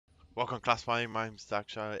Welcome class, my name's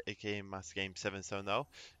Daksha, aka Master Game 770.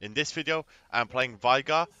 In this video, I'm playing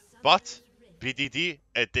VEIGAR, but BDD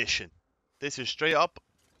Edition. This is straight up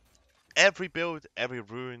every build, every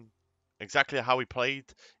rune, exactly how we played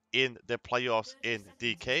in the playoffs in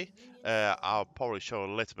DK. I'll probably show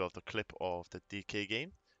a little bit of the clip of the DK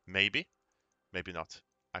game. Maybe, maybe not.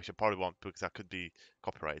 Actually, probably won't because that could be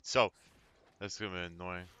copyrighted. So, that's gonna be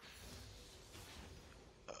annoying.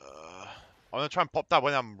 I'm gonna try and pop that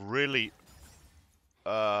when I'm really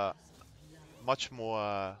much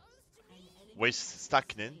more waste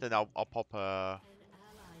stacking in, then I'll pop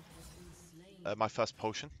my first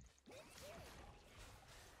potion.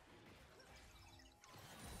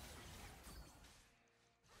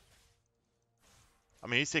 I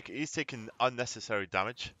mean, he's taking unnecessary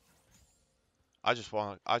damage. I just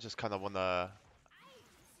kind of wanna.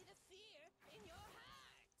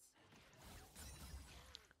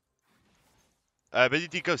 But he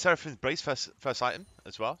did go Seraphim's Brace first item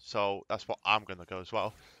as well, so that's what I'm gonna go as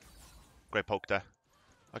well. Great poke there.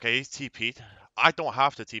 Okay, he's TP'd. I don't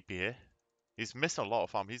have to TP here. He's missing a lot of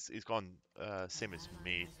farm. He's gone same as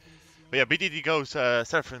me. But yeah, BDD goes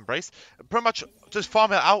Seraphim Brace. Pretty much just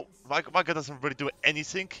farm it out. Viger doesn't really do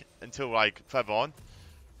anything until like further on.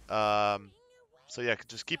 So yeah,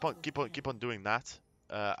 just keep on doing that.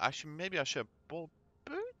 Actually, maybe I should have bought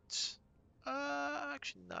boots.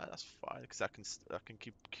 Actually, no, that's fine because I can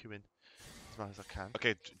keep queuing as much as I can.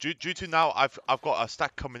 Okay, due to now I've got a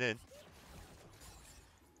stack coming in.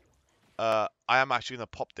 I am actually gonna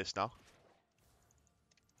pop this now.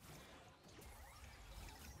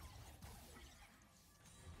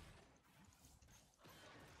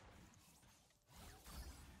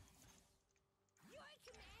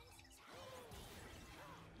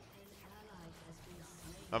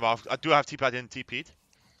 Remember, I do have TP. I didn't TP'd.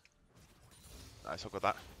 Nice, I got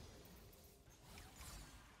that.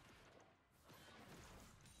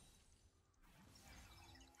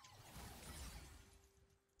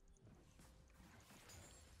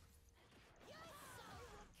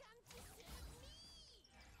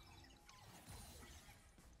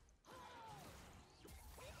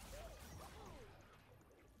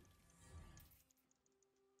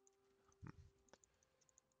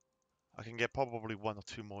 I can get probably one or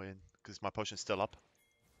two more in because my potion's still up.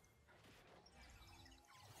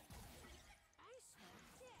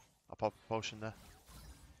 I'll pop a potion there.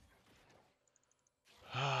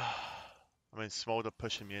 I mean, Smolder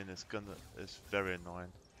pushing me in is very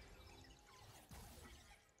annoying.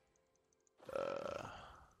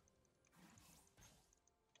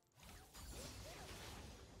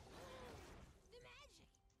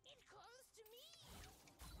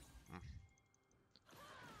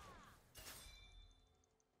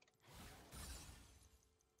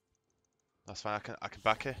 That's fine. I can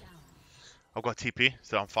back it. I've got TP,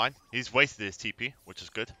 so I'm fine. He's wasted his TP, which is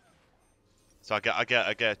good. So I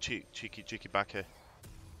get a cheeky back here.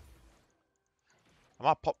 I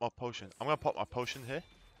might pop my potion. I'm gonna pop my potion here.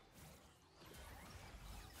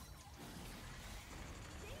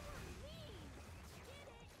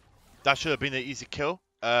 That should have been an easy kill,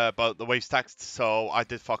 but the wave stacked, so I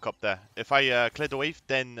did fuck up there. If I cleared the wave,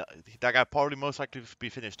 then that guy probably most likely be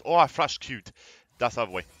finished. Or I flash queued. That's the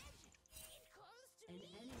other way.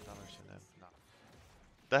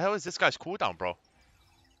 The hell is this guy's cooldown, bro?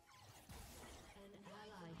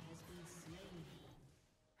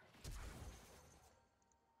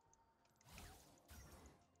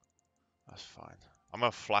 That's fine. I'm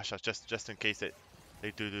gonna flash us just in case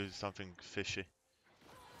they do something fishy.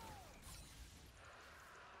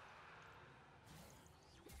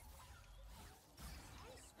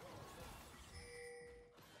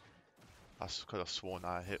 I could have sworn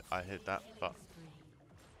I hit that, but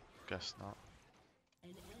guess not.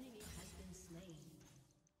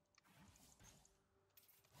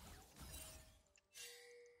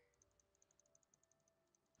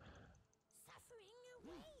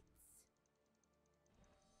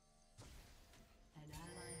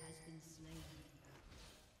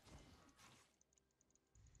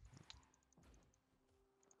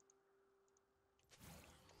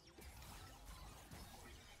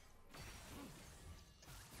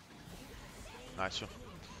 Nice one.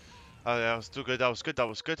 Oh, yeah, that was too good. That was good. That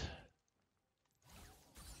was good.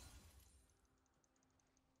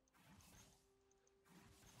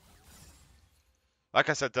 Like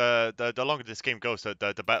I said, the longer this game goes,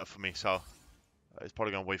 the better for me. So it's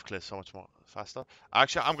probably gonna wave clear so much more faster.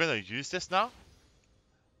 Actually, I'm gonna use this now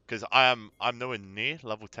because I'm nowhere near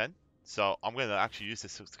level 10. So I'm gonna actually use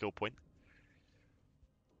this skill point.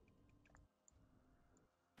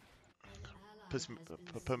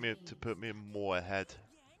 Put me more ahead.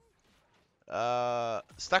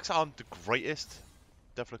 Stacks aren't the greatest.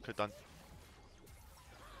 Definitely could have done.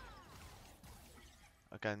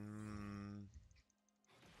 Again.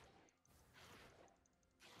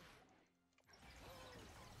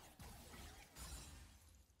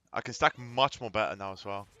 I can stack much more better now as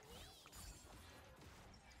well.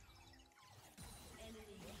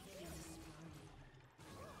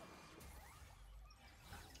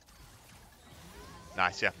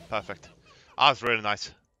 Nice, yeah, perfect. That was really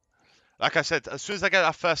nice. Like I said, as soon as I get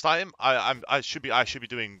that first item, I should be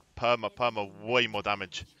doing perma way more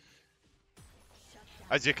damage.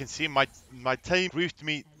 As you can see, my team griefed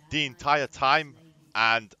me the entire time,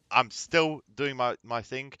 and I'm still doing my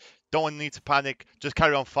thing. Don't need to panic. Just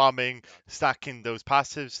carry on farming, stacking those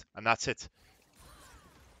passives, and that's it.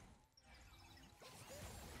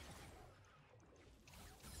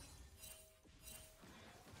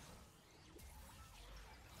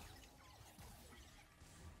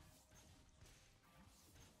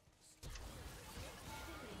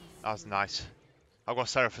 That was nice. I've got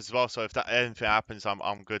Seraph as well, so if that anything happens,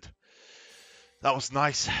 I'm good. That was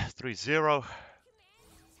nice. 3-0.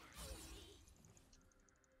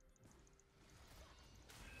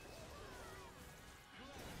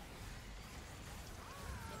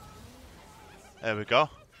 There we go.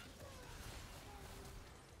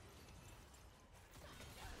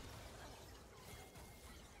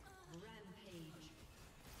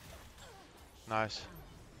 Nice.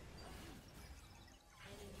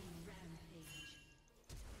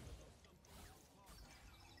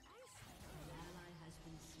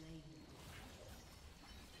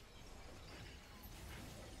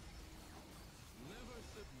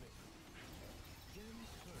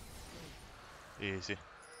 Easy.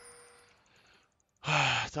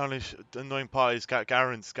 The only annoying part is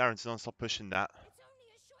Garen's non-stop pushing that.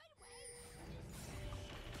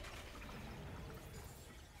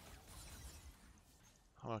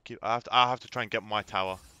 I have to try and get my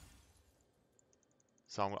tower.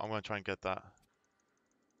 So I'm gonna try and get that.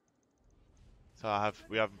 So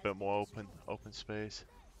we have a bit more open space.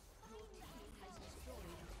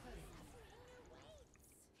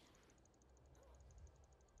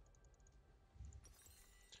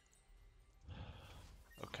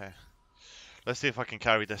 Okay. Let's see if I can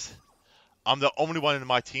carry this. I'm the only one in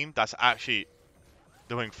my team that's actually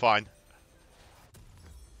doing fine.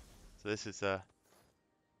 So this is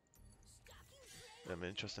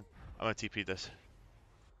interesting. I'm gonna TP this.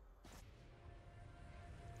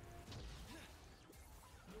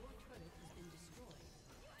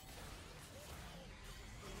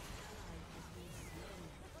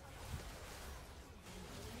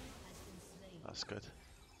 That's good.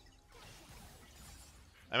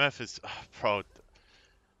 MF is pro.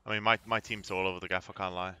 I mean, my team's all over the gaff. I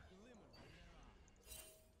can't lie.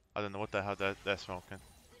 I don't know what the hell they're smoking.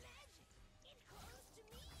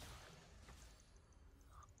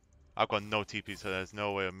 I've got no TP, so there's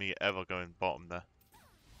no way of me ever going bottom there.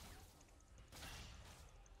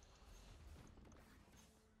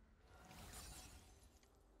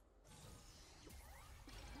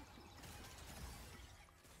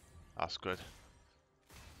 That's good.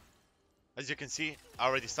 As you can see, I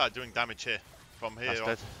already started doing damage here. From here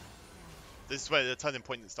on. This is where the turning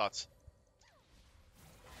point starts.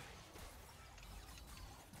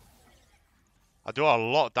 I do a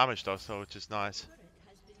lot of damage though, so which is nice.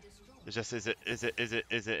 It's just is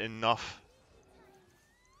it enough?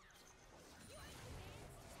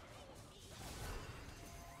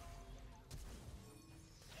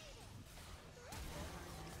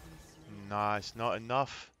 Nice, not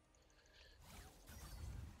enough.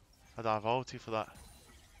 I don't have ulti for that.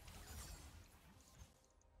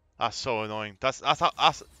 That's so annoying. That's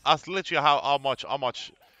literally how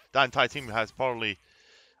much that entire team has probably.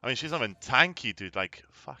 I mean, she's not even tanky, dude. Like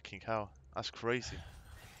fucking hell, that's crazy.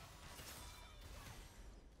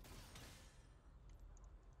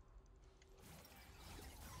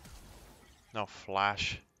 No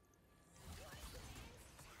flash.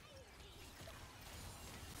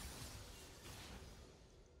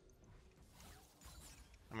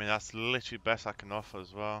 I mean, that's literally best I can offer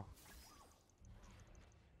as well.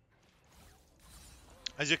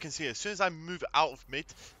 As you can see, as soon as I move out of mid,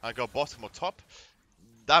 I go bottom or top,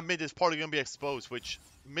 that mid is probably going to be exposed, which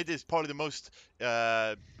mid is probably the most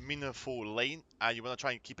meaningful lane, and you want to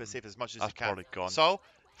try and keep it safe as much as you can. Probably gone. So,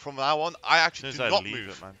 from now on, I actually do not move.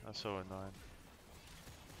 It, man. That's so annoying.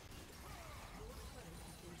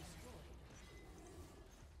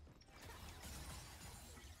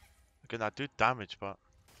 Again, I do damage, but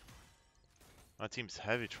my team's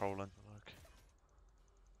heavy trolling. Look.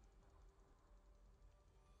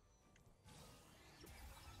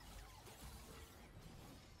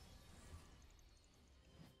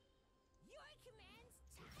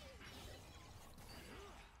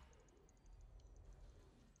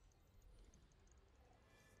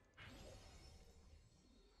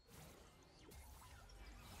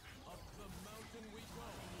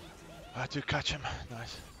 I do catch him.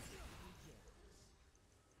 Nice.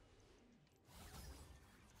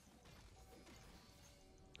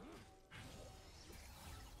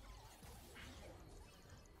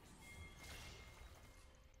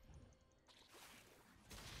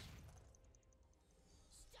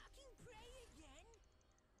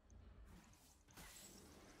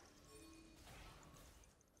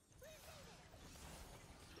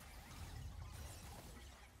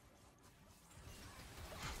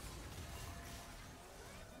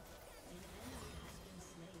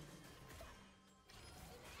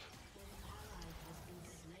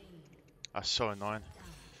 That's so annoying.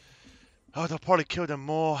 Oh, they'll probably kill them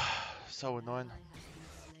more. So annoying.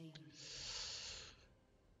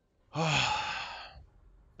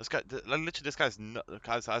 This guy, literally, this guy's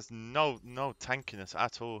has no tankiness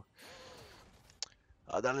at all.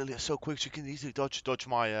 That Lily is so quick; she can easily dodge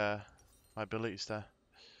my my abilities there.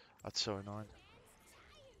 That's so annoying.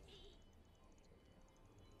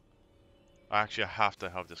 I actually have to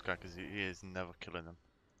help this guy because he is never killing them.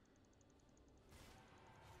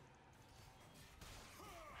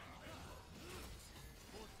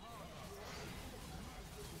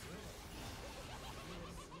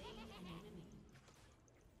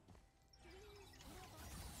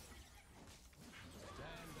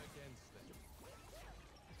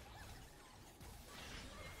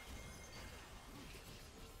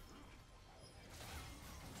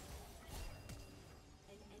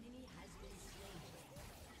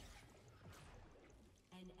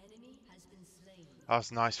 That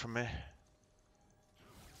was nice from me.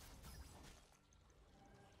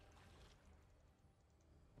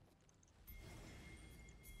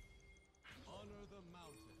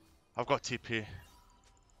 I've got TP.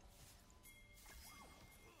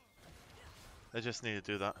 They just need to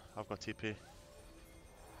do that. I've got TP.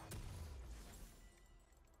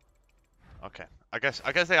 Okay. I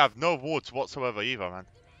guess they have no wards whatsoever either, man.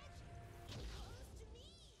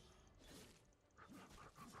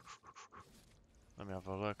 Let me have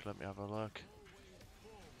a look. Let me have a look.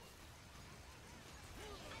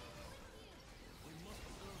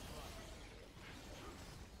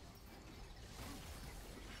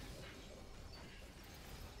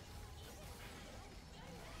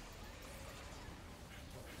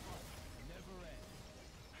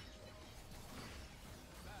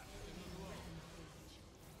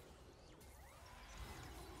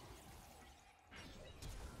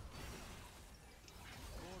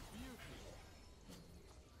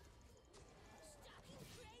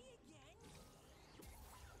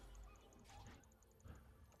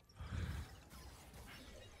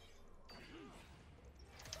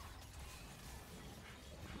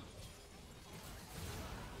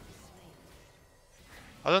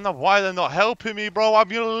 I don't know why they're not helping me, bro. I'm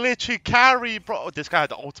gonna literally carry, bro. Oh, this guy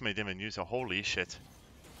had the ultimate, didn't even use it. Holy shit.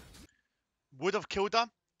 Would have killed them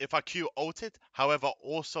if I Q ulted. However,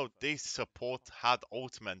 also this support had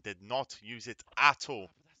ultimate and did not use it at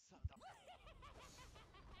all.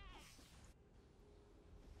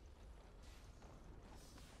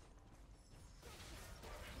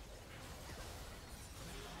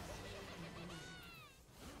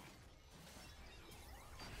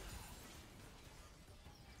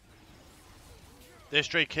 This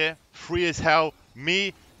Drake here, free as hell.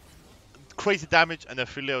 Me, crazy damage, and then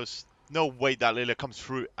Philios. No way that Lilia comes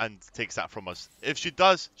through and takes that from us. If she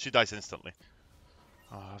does, she dies instantly.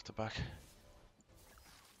 Oh, I have to back.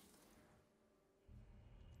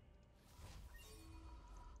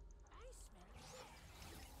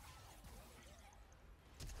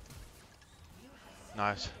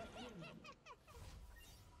 Nice.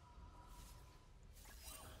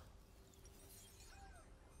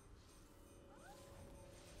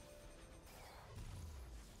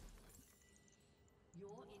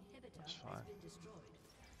 That's fine.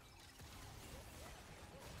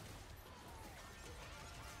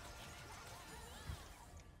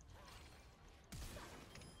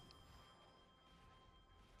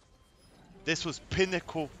 This was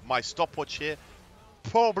pinnacle. My stopwatch here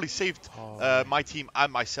probably saved my team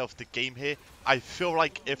and myself the game here. I feel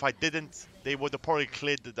like if I didn't, they would have probably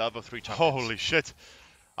cleared the other 3 champions. Holy shit.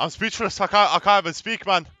 I'm speechless. I can't even speak,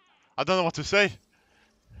 man. I don't know what to say.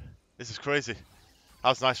 This is crazy. That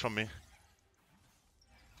was nice from me.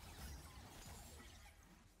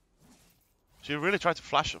 She really tried to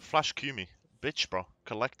flash Q me. Bitch, bro.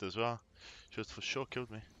 Collect as well. She was for sure killed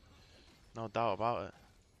me. No doubt about it.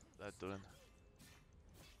 They're doing.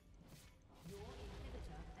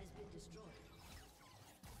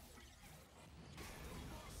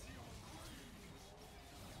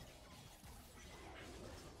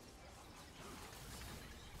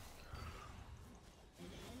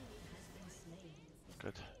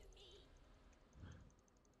 Good.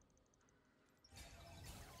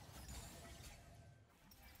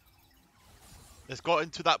 It's gotten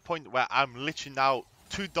to that point where I'm literally now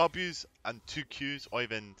 2 Ws and 2 Qs, or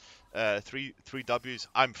even three Ws.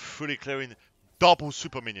 I'm fully clearing double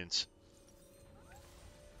super minions.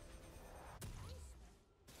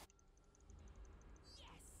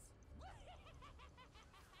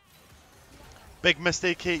 Big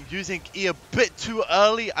mistake here, using E a bit too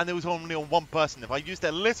early, and it was only on one person. If I used it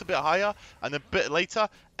a little bit higher and a bit later,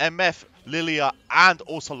 MF, Lilia, and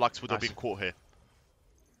also Lux would have been caught here.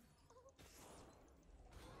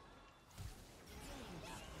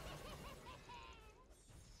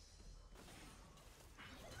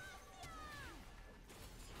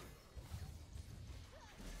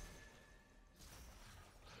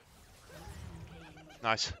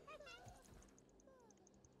 Nice.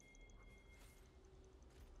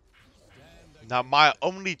 Now, my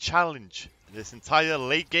only challenge in this entire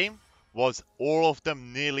late game was all of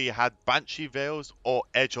them nearly had Banshee Veils or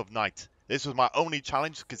Edge of Night. This was my only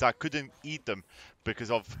challenge because I couldn't eat them because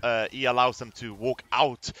of E allows them to walk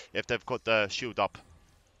out if they've got the shield up.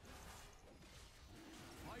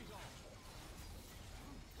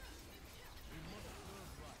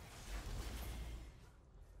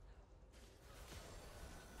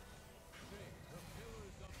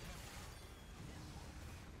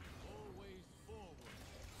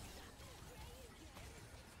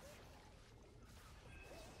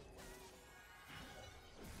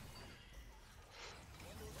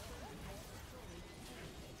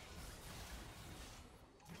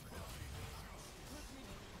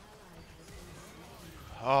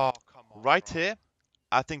 Oh, come on, right here,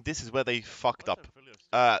 I think this is where they fucked up.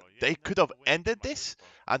 They could have ended this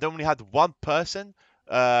and only had one person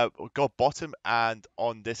go bottom and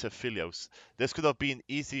on this Aphelios. This could have been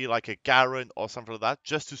easy like a Garen or something like that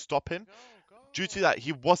just to stop him. Due to that,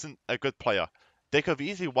 he wasn't a good player. They could have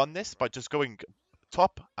easily won this by just going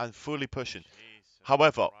top and fully pushing.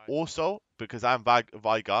 However, also, because I'm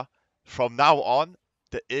VEIGAR, from now on,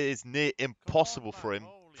 it is near impossible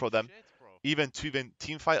for them, even to even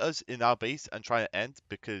team fighters in our base and try to end,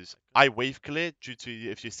 because I wave clear due to,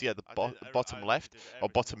 if you see at the bottom left or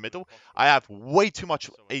bottom middle, I have way too much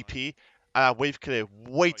AP and I wave clear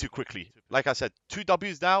way too quickly. Like I said, 2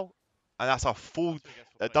 Ws now, and that's a full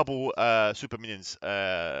double super minions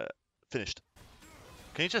finished.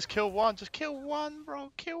 Can you just kill one? Just kill one,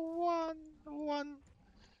 bro. Kill one. One.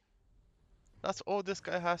 That's all this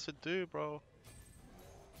guy has to do, bro.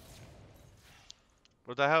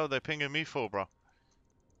 What the hell are they pinging me for, bro?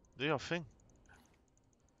 Do your thing.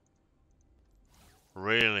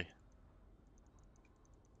 Really?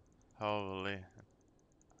 Holy.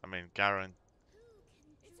 I mean, Garen.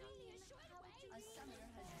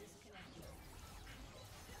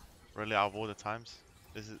 Really, out of all the times?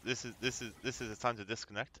 This is the time to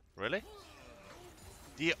disconnect? Really?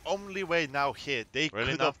 The only way now here they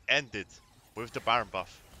could have ended with the Baron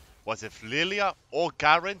buff was if Lilia or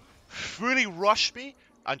Garen fully rush me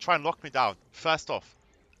and try and lock me down. First off,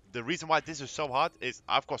 the reason why this is so hard is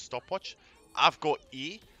I've got stopwatch, I've got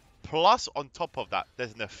E, plus on top of that,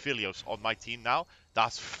 there's an Aphelios on my team now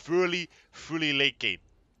that's fully late game.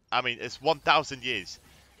 I mean, it's 1,000 years.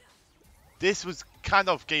 This was kind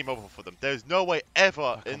of game over for them. There's no way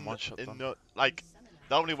ever like,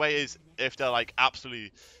 the only way is if they're like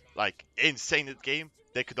absolutely like insane at the game,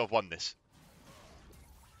 they could have won this.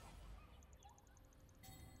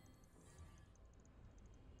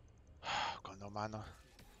 Got no mana.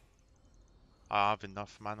 I have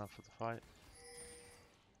enough mana for the fight.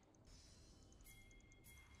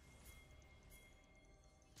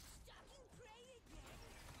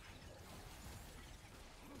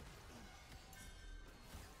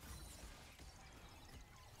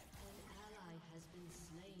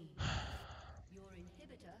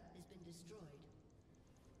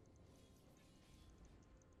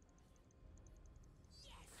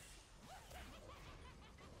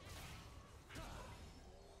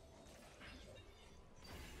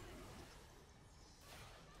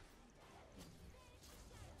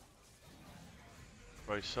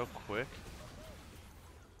 Bro, he's so quick.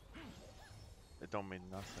 It don't mean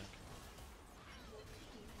nothing.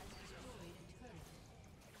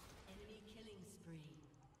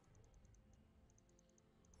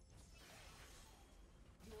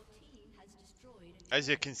 As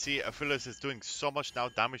you can see, Aphelios is doing so much now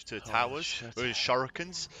damage to the towers with his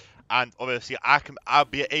shurikens, and obviously I'll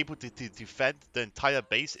be able to defend the entire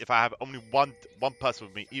base if I have only one person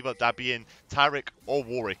with me, either that being Taric or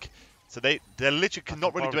Warwick. So they literally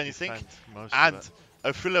cannot really do anything, and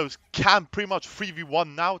Aphelios can pretty much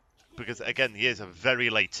 3v1 now because again he is very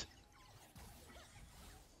late.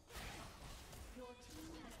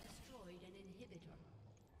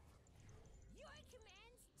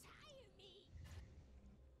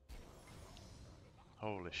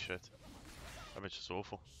 Holy shit. Damage is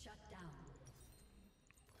awful.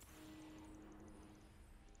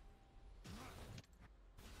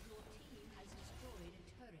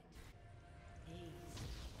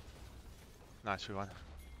 Nice, we won.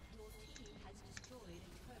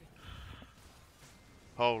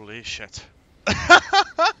 Holy shit.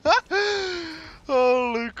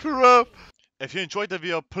 Holy crap. If you enjoyed the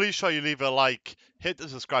video, please sure you leave a like, hit the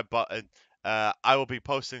subscribe button. I will be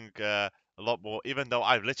posting a lot more, even though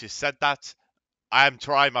I've literally said that. I am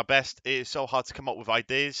trying my best. It is so hard to come up with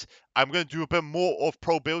ideas. I'm going to do a bit more of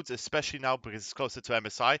pro builds, especially now because it's closer to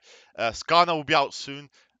MSI. Skarner will be out soon,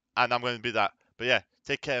 and I'm going to be that. But yeah,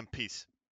 take care and peace.